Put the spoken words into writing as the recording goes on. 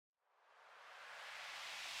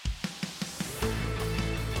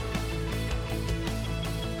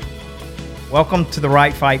Welcome to the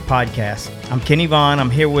Right Fight Podcast. I'm Kenny Vaughn. I'm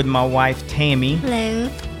here with my wife, Tammy.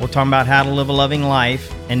 Hello. We're talking about how to live a loving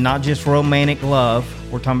life and not just romantic love.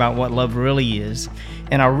 We're talking about what love really is.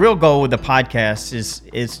 And our real goal with the podcast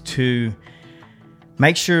is to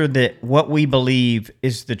make sure that what we believe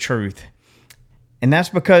is the truth. And that's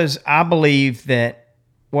because I believe that,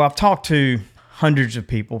 well, I've talked to hundreds of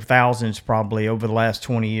people, thousands probably, over the last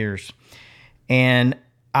 20 years. And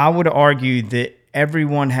I would argue that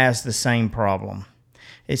everyone has the same problem.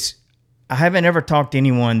 I haven't ever talked to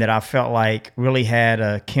anyone that I felt like really had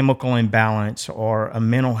a chemical imbalance or a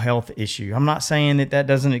mental health issue. I'm not saying that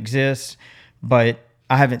doesn't exist, but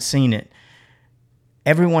I haven't seen it.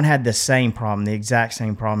 Everyone had the same problem, the exact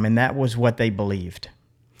same problem, and that was what they believed.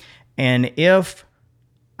 And in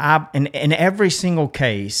every single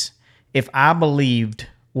case, if I believed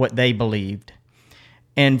what they believed,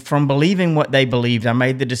 and from believing what they believed, I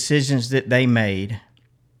made the decisions that they made,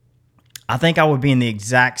 I think I would be in the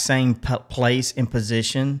exact same place and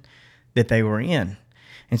position that they were in.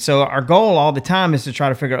 And so our goal all the time is to try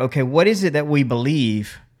to figure out, okay, what is it that we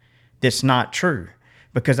believe that's not true?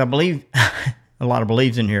 Because I believe, a lot of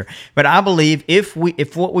believes in here, but I believe if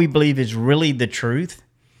what we believe is really the truth,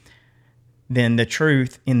 then the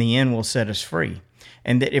truth in the end will set us free.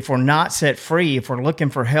 And that if we're not set free, if we're looking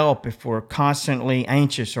for help, if we're constantly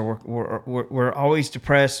anxious or we're always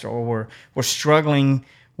depressed or we're struggling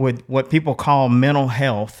with what people call mental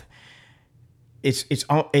health, it's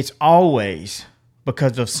always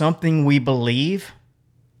because of something we believe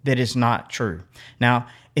that is not true. Now,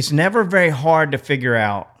 it's never very hard to figure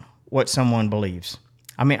out what someone believes.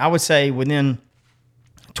 I mean, I would say within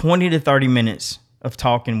 20 to 30 minutes of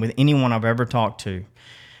talking with anyone I've ever talked to,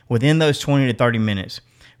 within those 20 to 30 minutes,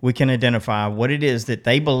 we can identify what it is that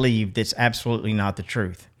they believe that's absolutely not the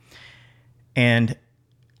truth. And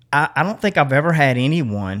I don't think I've ever had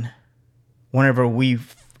anyone, whenever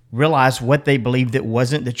we've realized what they believed that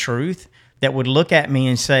wasn't the truth, that would look at me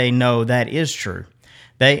and say, no, that is true.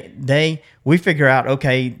 We figure out,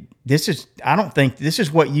 okay, I don't think this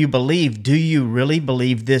is what you believe. Do you really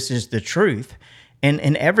believe this is the truth? And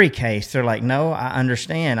in every case, they're like, no, I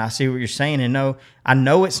understand. I see what you're saying. And no, I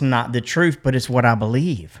know it's not the truth, but it's what I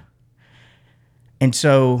believe. And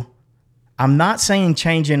so I'm not saying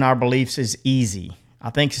changing our beliefs is easy.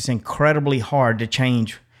 I think it's incredibly hard to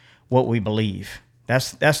change what we believe.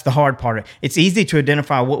 That's the hard part. It's easy to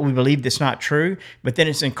identify what we believe that's not true, but then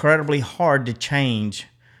it's incredibly hard to change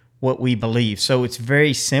what we believe. So it's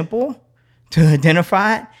very simple to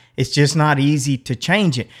identify it. It's just not easy to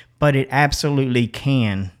change it, but it absolutely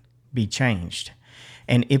can be changed.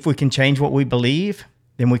 And if we can change what we believe,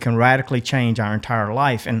 then we can radically change our entire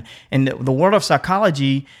life. And the world of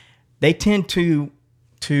psychology, they tend to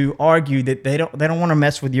argue that they don't want to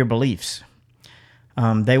mess with your beliefs.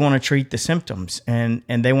 They want to treat the symptoms, and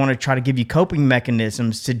they want to try to give you coping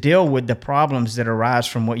mechanisms to deal with the problems that arise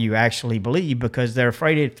from what you actually believe, because they're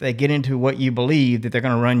afraid if they get into what you believe that they're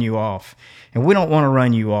going to run you off. And we don't want to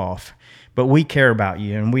run you off, but we care about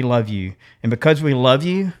you and we love you. And because we love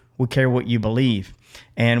you, we care what you believe.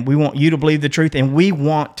 And we want you to believe the truth, and we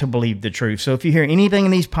want to believe the truth. So if you hear anything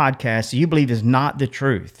in these podcasts that you believe is not the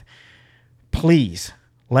truth, please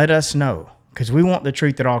let us know. Because we want the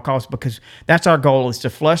truth at all costs, because that's our goal, is to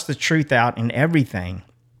flush the truth out in everything,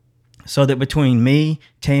 so that between me,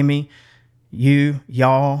 Tammy, you,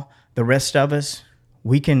 y'all, the rest of us,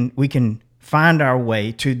 we can find our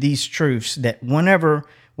way to these truths, that whenever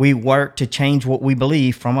we work to change what we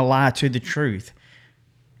believe from a lie to the truth,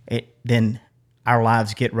 then our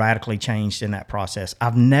lives get radically changed in that process.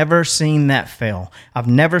 I've never seen that fail. I've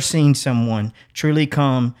never seen someone truly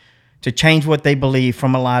come to change what they believe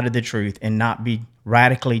from a lie to the truth and not be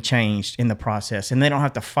radically changed in the process. And they don't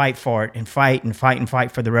have to fight for it and fight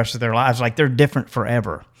for the rest of their lives. Like, they're different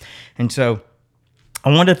forever. And so I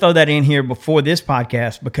wanted to throw that in here before this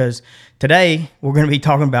podcast, because today we're going to be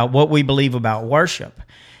talking about what we believe about worship.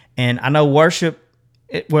 And I know worship,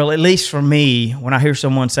 well, at least for me, when I hear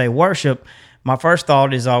someone say worship, my first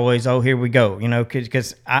thought is always, oh, here we go,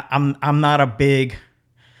 because I'm not a big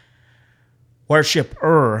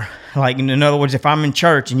worshiper. Like, in other words, if I'm in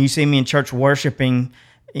church and you see me in church worshiping,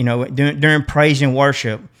 during praise and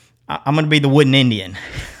worship, I'm going to be the wooden Indian.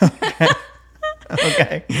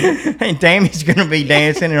 Okay. And Tammy's going to be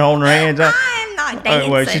dancing and holding her hands up. I'm not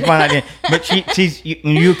dancing. Well, she's fine not dancing. But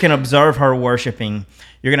you can observe her worshiping.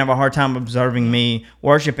 You're going to have a hard time observing me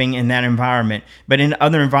worshiping in that environment. But in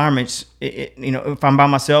other environments, if I'm by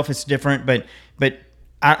myself, it's different. But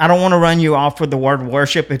I don't want to run you off with the word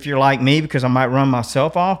worship if you're like me, because I might run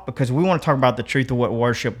myself off, because we want to talk about the truth of what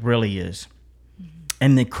worship really is.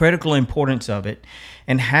 and the critical importance of it,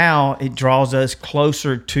 and how it draws us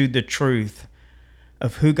closer to the truth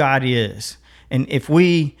of who God is. And if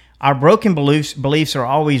our broken beliefs are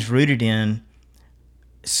always rooted in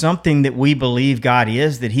something that we believe God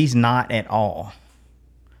is that he's not at all.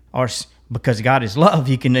 Or because God is love,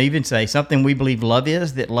 you can even say something we believe love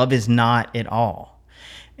is, that love is not at all.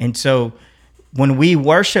 And so when we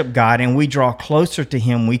worship God and we draw closer to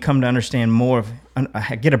him, we come to understand more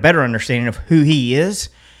get a better understanding of who he is.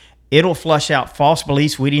 It'll flush out false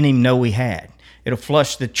beliefs we didn't even know we had. It'll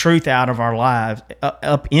flush the truth out of our lives,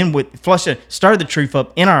 stir the truth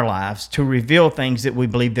up in our lives to reveal things that we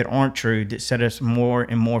believe that aren't true, that set us more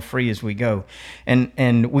and more free as we go.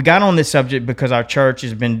 And we got on this subject because our church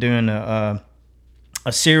has been doing a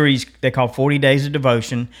series they call 40 Days of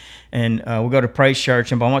Devotion. And we go to Praise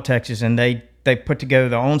Church in Beaumont, Texas, and they put together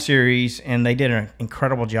their own series, and they did an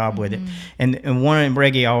incredible job with it. And one of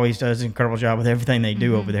Reggie always does an incredible job with everything they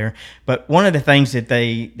do over there. But one of the things that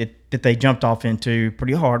they jumped off into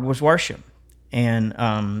pretty hard was worship. And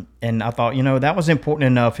I thought, that was important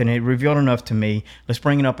enough, and it revealed enough to me. Let's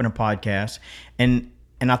bring it up in a podcast. And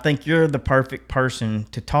I think you're the perfect person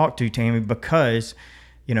to talk to, Tammy, because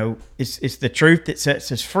it's the truth that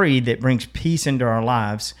sets us free, that brings peace into our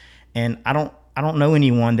lives. And I don't know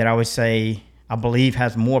anyone that I would say I believe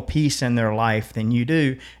has more peace in their life than you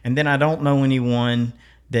do. And then I don't know anyone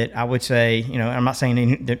that I would say, I'm not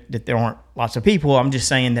saying that there aren't lots of people. I'm just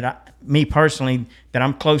saying that me personally, that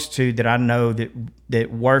I'm close to, that I know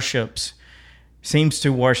that seems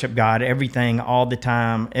to worship God, everything, all the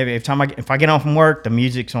time. Every time if I get home from work, the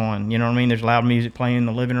music's on. You know what I mean? There's loud music playing in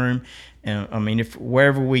the living room. And if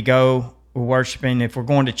wherever we go, we're worshiping. If we're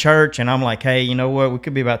going to church and I'm like, hey, you know what? We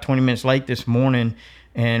could be about 20 minutes late this morning,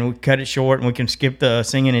 and we cut it short and we can skip the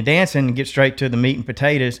singing and dancing and get straight to the meat and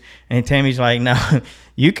potatoes. And Tammy's like, no,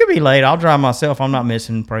 you could be late. I'll drive myself. I'm not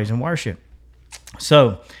missing praise and worship.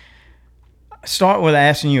 So start with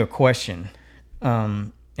asking you a question.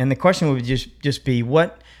 And the question would just be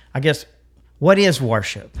what is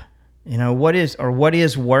worship? What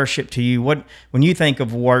is worship to you? When you think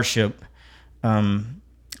of worship,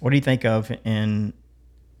 what do you think of, and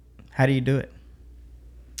how do you do it?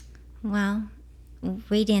 Well,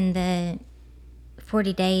 reading the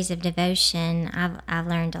 40 Days of Devotion, I've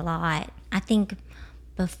learned a lot. I think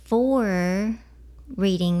before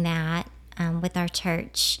reading that with our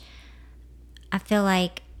church, I feel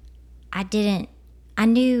like I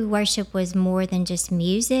knew worship was more than just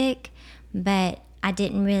music, but I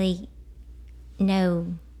didn't really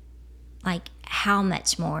know like how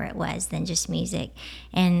much more it was than just music.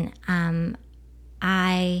 And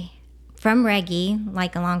from Reggie,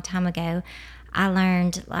 like a long time ago, I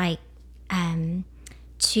learned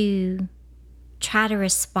to try to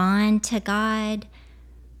respond to God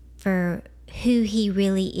for who he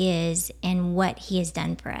really is and what he has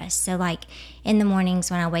done for us. So like in the mornings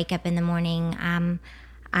when I wake up in the morning,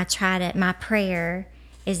 my prayer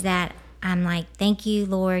is that I'm like, thank you,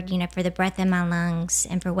 Lord, for the breath in my lungs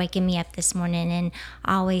and for waking me up this morning. And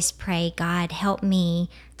I always pray, God, help me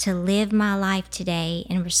to live my life today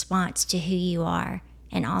in response to who you are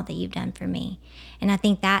and all that you've done for me. And I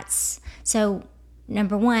think so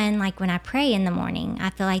number one, like when I pray in the morning,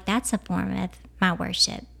 I feel like that's a form of my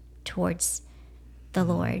worship towards the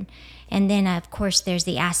Lord. And then, of course, there's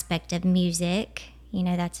the aspect of music.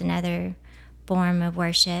 That's another form of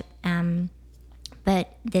worship.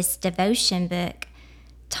 But this devotion book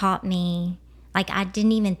taught me, like I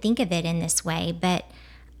didn't even think of it in this way, but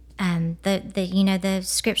the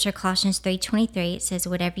scripture Colossians 3:23, it says,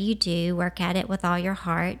 whatever you do, work at it with all your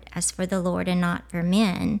heart as for the Lord and not for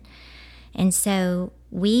men. And so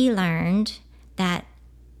we learned that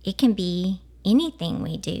it can be anything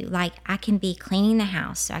we do. Like I can be cleaning the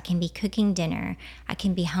house, or I can be cooking dinner, I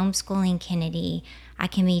can be homeschooling Kennedy, I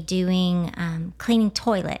can be doing cleaning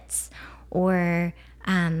toilets, or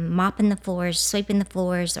mopping the floors, sweeping the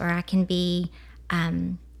floors, or I can be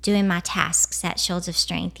doing my tasks at Shields of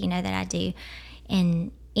Strength, that I do.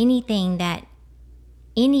 And anything that,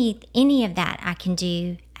 any of that I can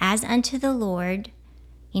do as unto the Lord,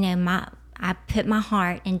 I put my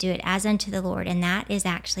heart and do it as unto the Lord, and that is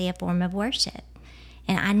actually a form of worship.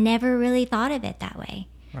 And I never really thought of it that way.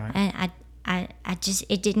 Right. And I just,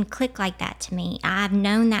 it didn't click like that to me. I've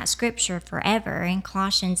known that scripture forever in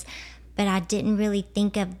Colossians, but I didn't really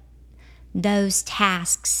think of those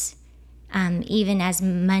tasks even as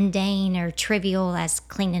mundane or trivial as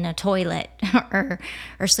cleaning a toilet or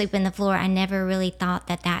sweeping the floor. I never really thought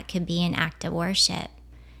that could be an act of worship.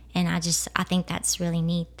 And I think that's really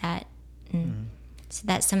neat. So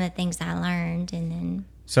that's some of the things I learned. And then,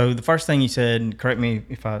 so the first thing you said, correct me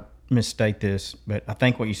if I misstate this, but I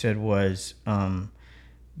think what you said was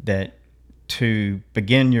that to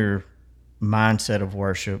begin your mindset of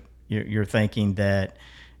worship, you're thinking that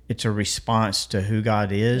it's a response to who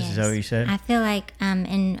God is. Yes. Is that what you said? I feel like,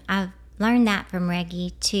 and I've learned that from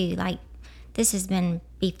Reggie too. Like, this has been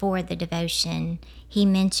before the devotion. He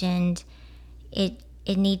mentioned it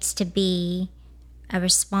needs to be a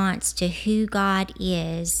response to who God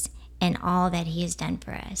is and all that He has done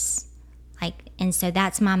for us. Like, and so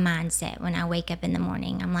that's my mindset when I wake up in the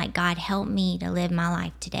morning. I'm like, God, help me to live my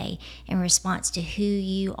life today in response to who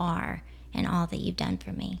You are and all that You've done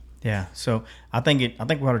for me. Yeah. So I think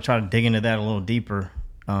we ought to try to dig into that a little deeper,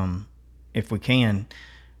 if we can.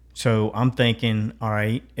 So I'm thinking, all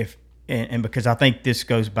right, and because I think this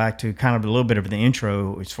goes back to kind of a little bit of the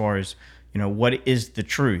intro as far as, what is the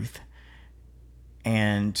truth?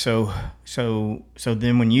 And so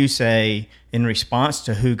then when you say in response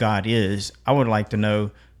to who God is, I would like to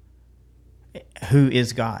know, who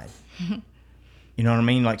is God? You know what I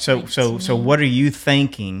mean? Like, so what are you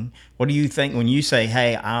thinking? What do you think when you say,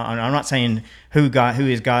 hey, I'm not saying who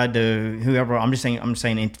is God to whoever. I'm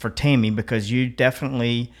saying for Tammy, because you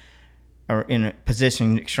definitely are in a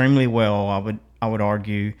position extremely well, I would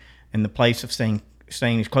argue, in the place of staying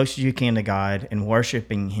as close as you can to God and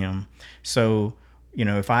worshiping Him. So,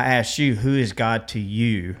 if I asked you, who is God to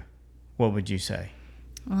you, what would you say?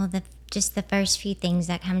 Well, just the first few things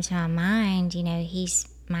that come to my mind, He's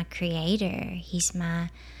my creator. He's my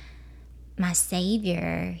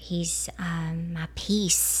savior. He's my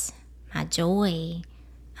peace, my joy.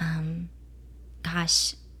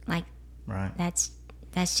 Like, right.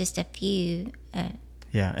 That's just a few.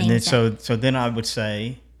 Yeah, and then so then I would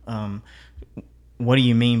say, what do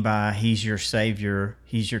you mean by He's your savior?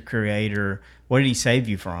 He's your creator. What did He save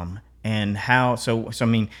you from? And how? So I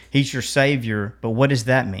mean, He's your savior, but what does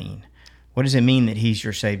that mean? What does it mean that He's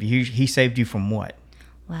your savior? He saved you from what?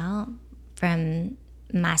 Well, from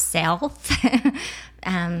myself,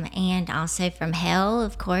 and also from hell,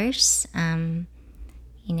 of course.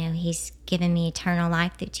 He's given me eternal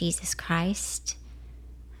life through Jesus Christ.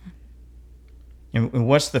 And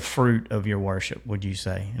what's the fruit of your worship, would you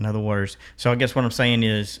say? In other words, so I guess what I'm saying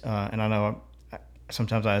is, and I know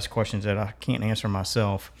sometimes I ask questions that I can't answer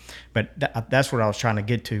myself, but that's what I was trying to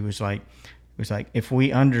get to, was like if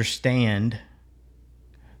we understand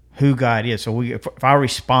who God is, so if our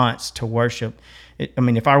response to worship,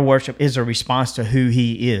 if our worship is a response to who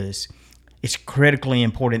He is, it's critically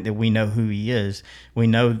important that we know who He is. We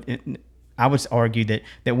know, I would argue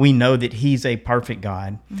that we know that He's a perfect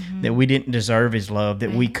God, that we didn't deserve His love,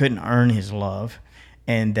 that we couldn't earn His love,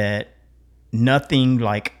 and that nothing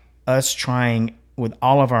like us trying with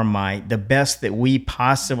all of our might, the best that we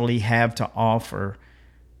possibly have to offer,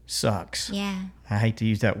 sucks. Yeah. I hate to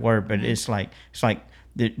use that word, but it's like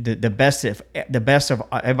the best of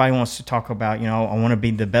everybody wants to talk about, I want to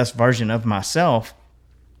be the best version of myself,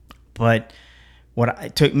 but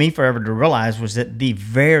it took me forever to realize was that the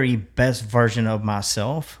very best version of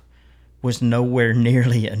myself was nowhere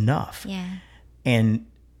nearly enough. Yeah. And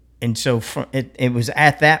so it was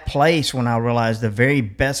at that place when I realized the very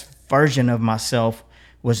best version of myself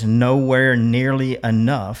was nowhere nearly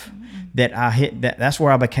enough, that I hit that. That's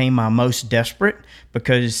where I became my most desperate,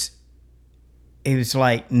 because it was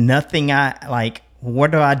like nothing.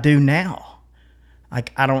 What do I do now?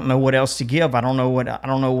 Like, I don't know what else to give. I don't know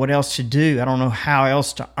what else to do. I don't know how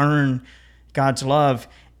else to earn God's love.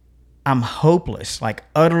 I'm hopeless, like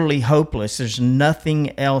utterly hopeless. There's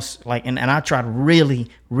nothing else and I tried really,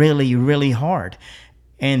 really, really hard.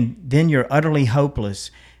 And then you're utterly hopeless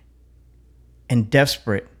and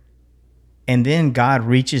desperate. And then God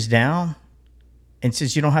reaches down and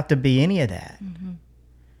says, you don't have to be any of that. Mm-hmm.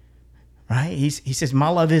 Right? He says, my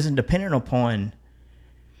love isn't dependent upon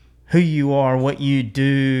who you are, what you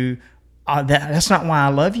do. That's not why I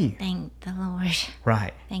love you. Thank the Lord.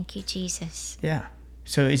 Right. Thank you, Jesus. Yeah.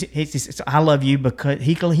 So it's I love you because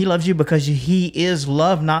he loves you because He is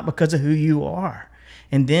love, not because of who you are.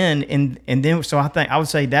 And then so I would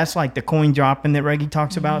say that's like the coin dropping that Reggie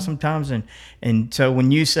talks about sometimes. And so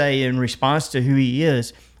when you say in response to who He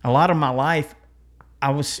is, a lot of my life I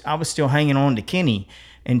was still hanging on to Kenny.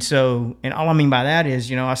 And so, and all I mean by that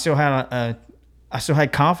is, I still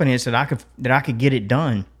had confidence that I could get it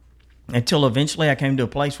done, until eventually I came to a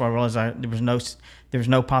place where I realized there was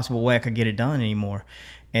no possible way I could get it done anymore.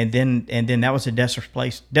 And then that was a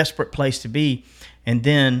desperate place to be. And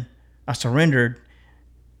then I surrendered,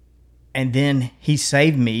 and then He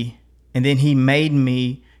saved me, and then He made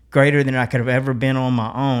me greater than I could have ever been on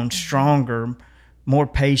my own, stronger, more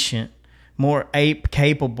patient, more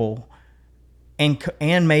capable.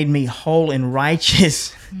 and made me whole and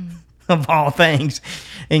righteous of all things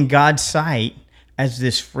in God's sight as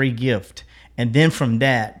this free gift. And then from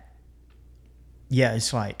that,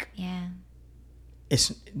 it's like,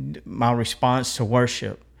 it's my response to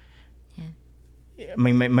worship. I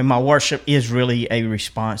mean, my worship is really a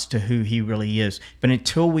response to who he really is. But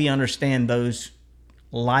until we understand those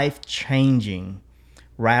life-changing,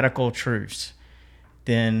 radical truths,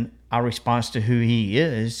 then our response to who he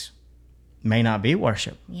is may not be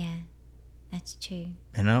worship. Yeah, that's true.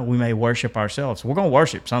 We may worship ourselves. We're going to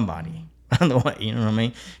worship somebody. You know what I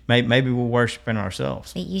mean? Maybe we're worshiping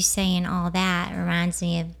ourselves. But you saying all that reminds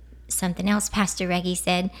me of something else Pastor Reggie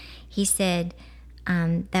said. He said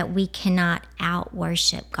that we cannot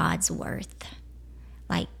out-worship God's worth.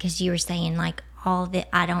 Like, because you were saying, like, all that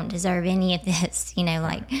I don't deserve any of this,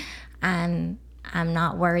 like, I'm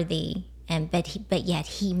not worthy. But yet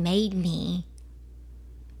he made me.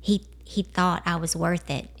 He thought I was worth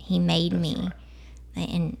it. He made me. Right.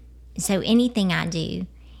 And so anything I do,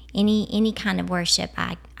 any kind of worship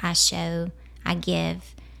I show, I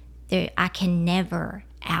give, I can never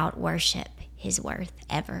out worship his worth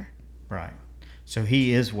ever. Right. So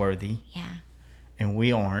he is worthy. Yeah. And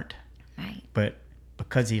we aren't. Right. But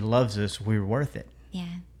because he loves us, we're worth it. Yeah.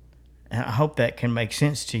 And I hope that can make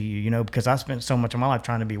sense to you, because I spent so much of my life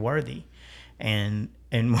trying to be worthy. And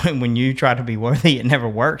when you try to be worthy, it never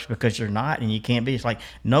works because you're not and you can't be. It's like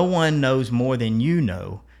no one knows more than you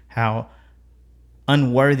know how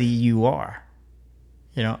unworthy you are.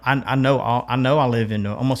 I know I live in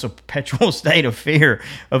almost a perpetual state of fear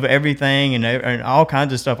of everything and all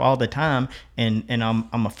kinds of stuff all the time, and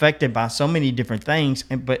I'm affected by so many different things.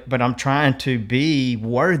 But I'm trying to be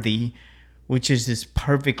worthy, which is this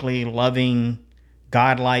perfectly loving,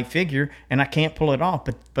 God-like figure, and I can't pull it off.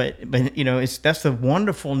 But that's the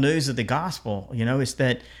wonderful news of the gospel. It's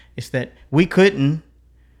that we couldn't,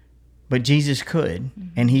 but Jesus could,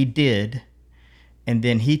 and he did. And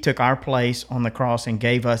then he took our place on the cross and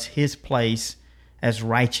gave us his place as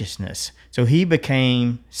righteousness. So he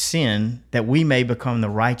became sin that we may become the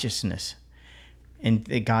righteousness. And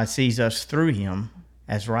that God sees us through him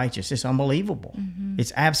as righteous. It's unbelievable. Mm-hmm.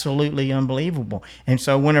 It's absolutely unbelievable. And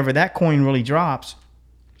so whenever that coin really drops,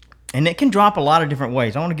 and it can drop a lot of different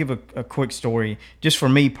ways. I want to give a quick story just for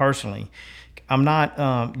me personally. I'm not,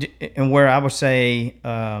 and where I would say,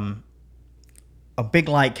 a big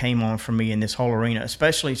light came on for me in this whole arena,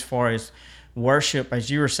 especially as far as worship,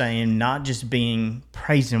 as you were saying, not just being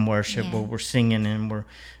praise and worship, where we're singing and we're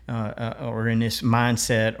or in this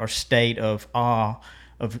mindset or state of awe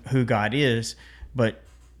of who God is, but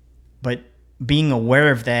being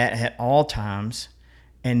aware of that at all times,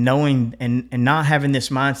 and knowing and not having this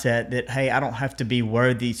mindset that, hey, I don't have to be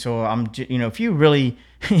worthy. So I'm, if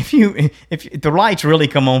the lights really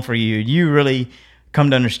come on for you, you really come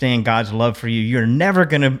to understand God's love for you, you're never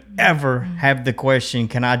going to ever have the question,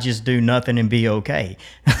 can I just do nothing and be okay?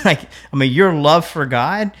 Your love for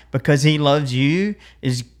God, because he loves you,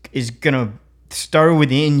 is going to stir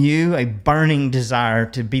within you a burning desire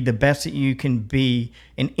to be the best that you can be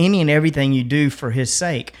in any and everything you do for his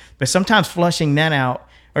sake. But sometimes flushing that out,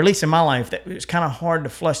 or at least in my life, it was kind of hard to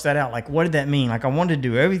flush that out. Like, what did that mean? Like, I wanted to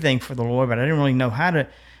do everything for the Lord, but I didn't really know how to,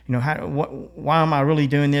 why am I really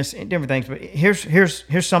doing this and different things. But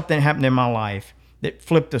here's something that happened in my life that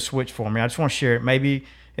flipped the switch for me. I just want to share it. Maybe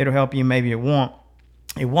it'll help you. Maybe it won't.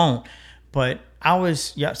 It won't. But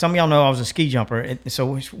some of y'all know I was a ski jumper.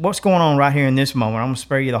 So what's going on right here in this moment? I'm gonna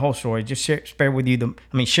spare you the whole story. Just share with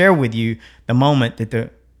you the moment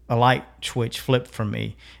that a light switch flipped for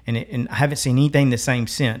me, and I haven't seen anything the same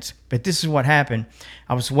since. But this is what happened.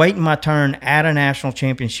 I was waiting my turn at a national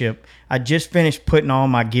championship. I just finished putting all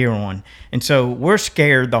my gear on, and so we're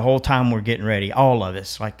scared the whole time we're getting ready. All of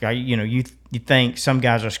us, you think some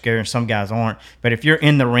guys are scared and some guys aren't. But if you're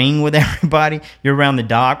in the ring with everybody, you're around the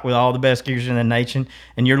dock with all the best skiers in the nation,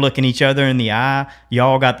 and you're looking each other in the eye, you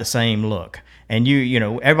all got the same look. And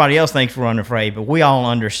everybody else thinks we're unafraid, but we all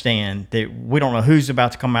understand that we don't know who's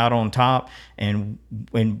about to come out on top, and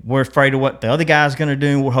we're afraid of what the other guy's going to do,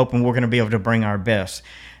 and we're hoping we're going to be able to bring our best.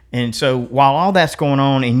 And so while all that's going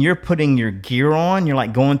on and you're putting your gear on, you're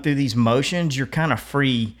like going through these motions, you're kind of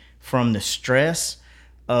free from the stress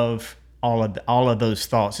of all of those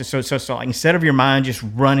thoughts. So like, instead of your mind just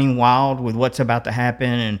running wild with what's about to happen,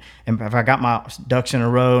 and if I got my ducks in a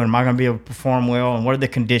row, and am I going to be able to perform well, and what are the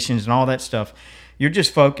conditions and all that stuff, you're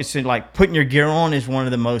just focusing. Like, putting your gear on is one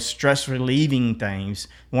of the most stress relieving things.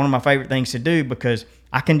 One of my favorite things to do, because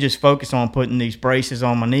I can just focus on putting these braces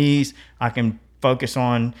on my knees. I can focus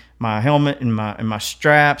on my helmet and my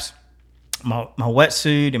straps. my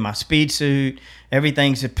wetsuit and my speed suit.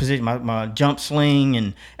 Everything's positioned, my jump sling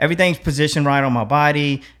and everything's positioned right on my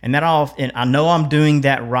body. And I know I'm doing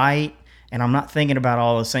that right. And I'm not thinking about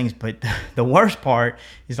all those things. But the worst part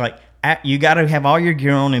is like, you got to have all your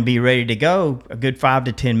gear on and be ready to go a good 5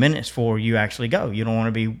 to 10 minutes before you actually go. You don't want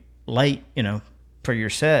to be late, for your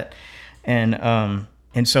set. And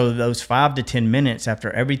so those 5 to 10 minutes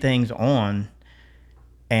after everything's on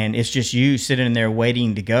and it's just you sitting there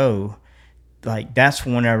waiting to go, like that's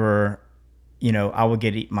whenever, I would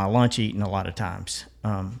get my lunch eaten a lot of times,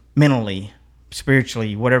 mentally,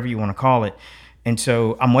 spiritually, whatever you want to call it. And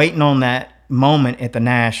so I'm waiting on that moment at the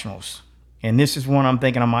Nationals. And this is one I'm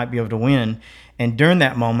thinking I might be able to win. And during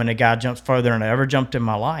that moment, a guy jumps further than I ever jumped in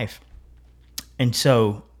my life. And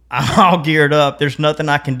so I'm all geared up. There's nothing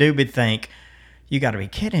I can do but think, you got to be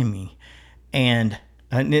kidding me. And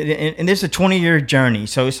this is a 20-year journey.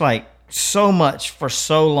 So it's like so much for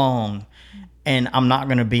so long. And I'm not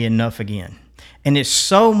going to be enough again. And it's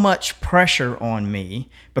so much pressure on me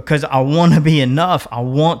because I want to be enough. I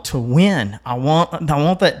want to win. I want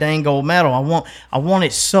that dang gold medal. I want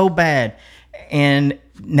it so bad. And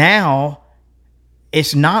now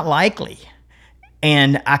it's not likely.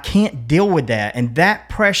 And I can't deal with that. And that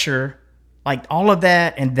pressure, like all of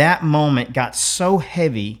that and that moment got so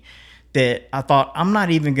heavy that I thought I'm not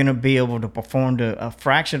even going to be able to perform to a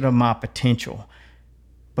fraction of my potential.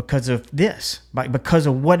 Because of this, because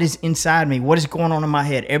of what is inside me, what is going on in my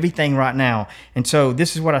head, everything right now. And so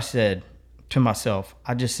this is what I said to myself.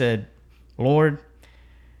 I just said, Lord,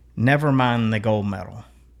 never mind the gold medal.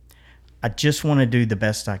 I just want to do the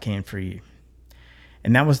best I can for you.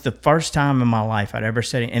 And that was the first time in my life I'd ever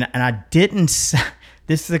said it. And I didn't,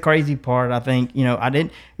 this is the crazy part, I think,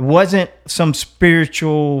 it wasn't some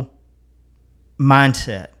spiritual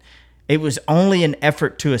mindset. It was only an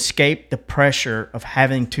effort to escape the pressure of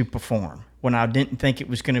having to perform when I didn't think it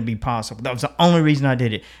was going to be possible. That was the only reason I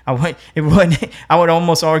did it. I would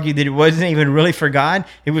almost argue that it wasn't even really for God.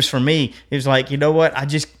 It was for me. It was like, you know what? I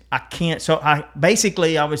can't. So I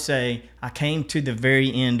would say I came to the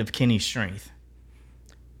very end of Kenny's strength,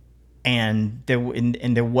 and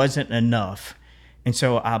there wasn't enough. And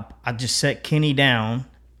so I just set Kenny down.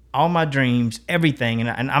 All my dreams, everything,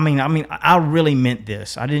 and I mean, I really meant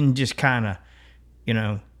this. I didn't just kind of,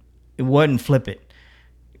 it wasn't flip it,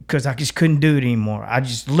 because I just couldn't do it anymore. I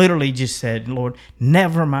just literally just said, Lord,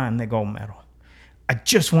 never mind the gold medal. I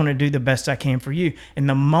just want to do the best I can for you. And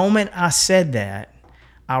the moment I said that,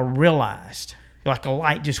 I realized, like a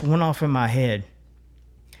light just went off in my head.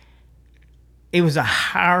 It was a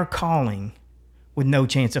higher calling with no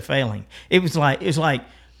chance of failing. It was like.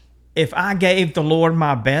 If I gave the Lord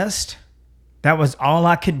my best, that was all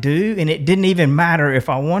I could do, and it didn't even matter if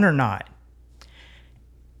I won or not.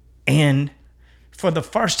 And for the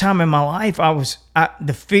first time in my life,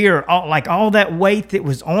 the fear, all that weight that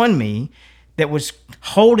was on me, that was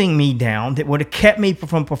holding me down, that would have kept me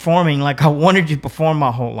from performing like I wanted to perform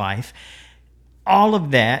my whole life, all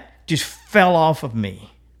of that just fell off of me.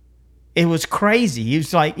 It was crazy. It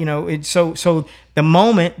was like, so the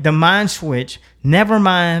moment, the mind switch, never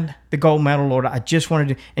mind the gold medal, Lord, I just wanted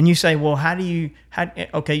to, and you say, well,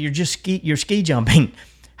 okay, you're ski jumping.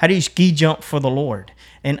 How do you ski jump for the Lord?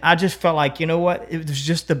 And I just felt like, you know what? It was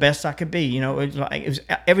just the best I could be. It was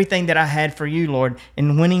everything that I had for you, Lord.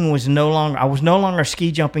 And winning I was no longer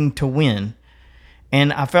ski jumping to win.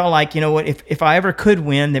 And I felt like, you know what, if I ever could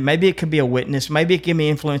win, then maybe it could be a witness. Maybe it could give me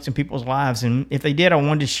influence in people's lives. And if they did, I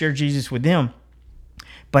wanted to share Jesus with them.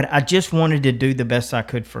 But I just wanted to do the best I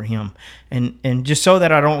could for him. And just so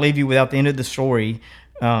that I don't leave you without the end of the story,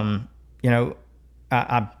 I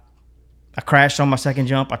crashed on my second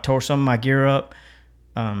jump. I tore some of my gear up.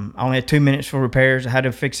 I only had 2 minutes for repairs. I had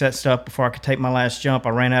to fix that stuff before I could take my last jump.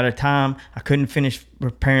 I ran out of time. I couldn't finish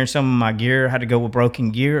repairing some of my gear. I had to go with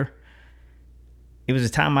broken gear. It was a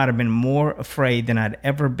time I'd have been more afraid than I'd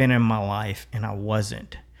ever been in my life, and I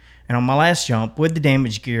wasn't. And on my last jump, with the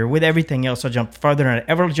damaged gear, with everything else, I jumped further than I'd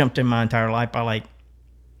ever jumped in my entire life by I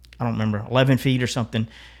don't remember, 11 feet or something,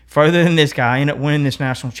 further than this guy. I ended up winning this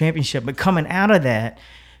national championship. But coming out of that,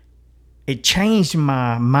 it changed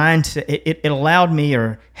my mindset. It allowed me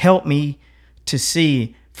or helped me to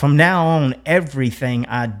see from now on, everything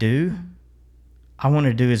I do, I want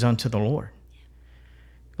to do is unto the Lord.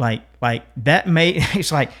 Like that made,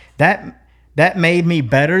 it's like that made me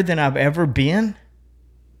better than I've ever been.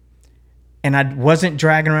 And I wasn't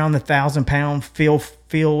dragging around the 1,000-pound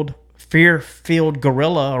fear-filled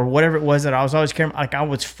gorilla or whatever it was that I was always carrying. Like I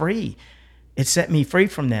was free. It set me free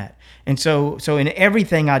from that. And so in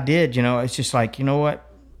everything I did, it's just like, you know what,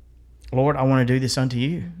 Lord, I want to do this unto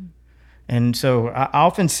you. And so I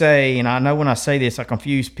often say, and I know when I say this, I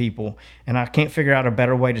confuse people, and I can't figure out a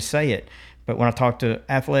better way to say it. But when I talk to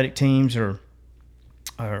athletic teams or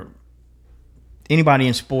anybody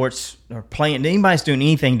in sports or playing, anybody's doing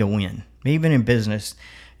anything to win, even in business,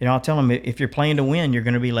 I'll tell them, if you're playing to win, you're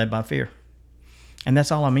going to be led by fear. And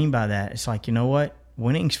that's all I mean by that. It's like, you know what?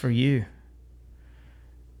 Winning's for you.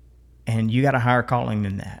 And you got a higher calling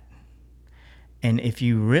than that. And if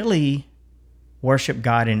you really worship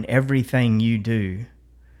God in everything you do,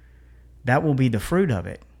 that will be the fruit of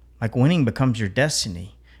it. Like winning becomes your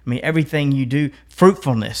destiny. I mean, everything you do,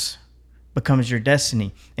 fruitfulness becomes your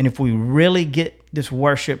destiny. And if we really get this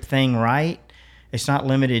worship thing right, it's not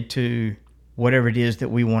limited to whatever it is that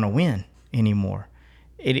we want to win anymore.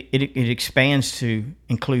 It expands to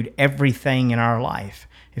include everything in our life.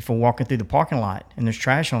 If we're walking through the parking lot and there's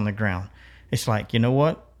trash on the ground, it's like, you know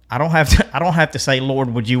what? I don't have to say,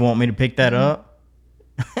 Lord, would you want me to pick that up?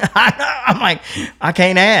 I'm like, I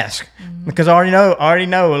can't ask because I already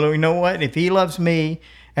know. You know what? If He loves me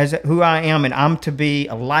as who I am, and I'm to be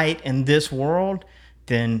a light in this world,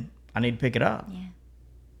 then I need to pick it up. Yeah.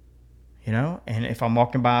 And if I'm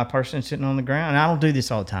walking by a person sitting on the ground, and I don't do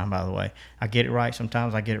this all the time, by the way. I get it right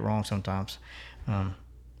sometimes. I get it wrong sometimes. I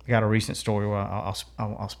got a recent story where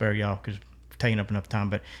I'll spare y'all because we're taking up enough time,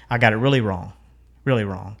 but I got it really wrong.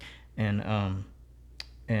 And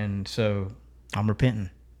so I'm repenting,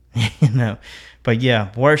 But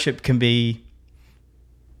yeah, worship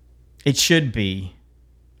it should be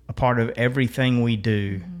a part of everything we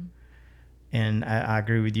do. Mm-hmm. And I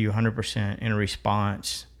agree with you 100% in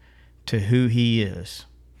response to who He is.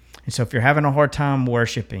 And so if you're having a hard time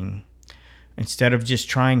worshiping, instead of just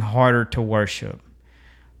trying harder to worship,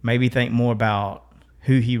 maybe think more about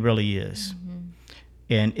who He really is. Mm-hmm.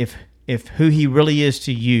 And if who He really is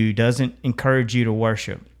to you doesn't encourage you to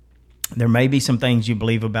worship, there may be some things you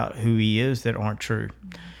believe about who He is that aren't true.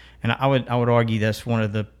 Mm-hmm. And I would argue that's one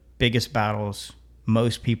of the biggest battles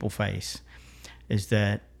most people face, is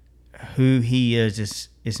that who He is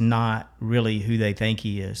not really who they think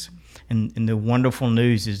He is. And the wonderful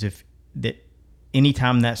news is that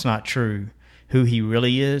anytime that's not true, who He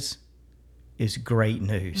really is great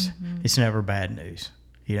news. Mm-hmm. It's never bad news.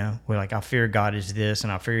 We're like, I fear God is this,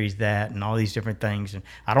 and I fear He's that, and all these different things. And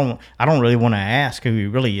I don't really want to ask who He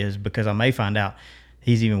really is, because I may find out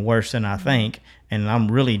He's even worse than I think, and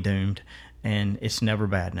I'm really doomed. And it's never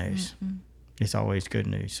bad news. Mm-hmm. It's always good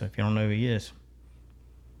news. So if you don't know who He is,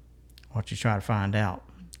 why don't you try to find out?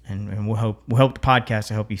 And we'll hope the podcast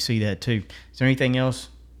will help you see that too. Is there anything else?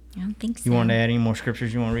 I don't think so. You want to add any more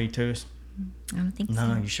scriptures you want to read to us? I don't think so.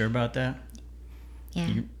 No, you sure about that? Yeah.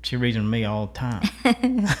 She reads to me all the time.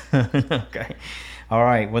 Okay. All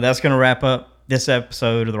right. Well, that's going to wrap up this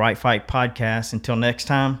episode of the Right Fight Podcast. Until next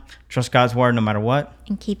time, trust God's word no matter what.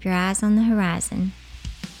 And keep your eyes on the horizon.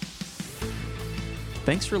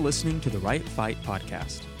 Thanks for listening to the Right Fight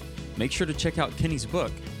Podcast. Make sure to check out Kenny's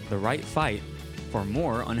book, The Right Fight, for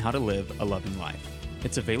more on how to live a loving life.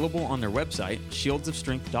 It's available on their website,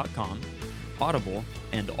 shieldsofstrength.com, Audible,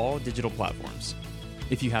 and all digital platforms.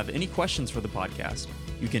 If you have any questions for the podcast,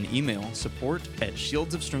 you can email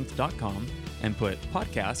support@shieldsofstrength.com and put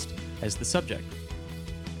podcast as the subject.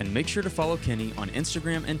 And make sure to follow Kenny on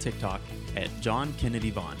Instagram and TikTok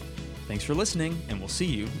 @JohnKennedyVaughn. Thanks for listening, and we'll see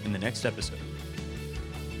you in the next episode.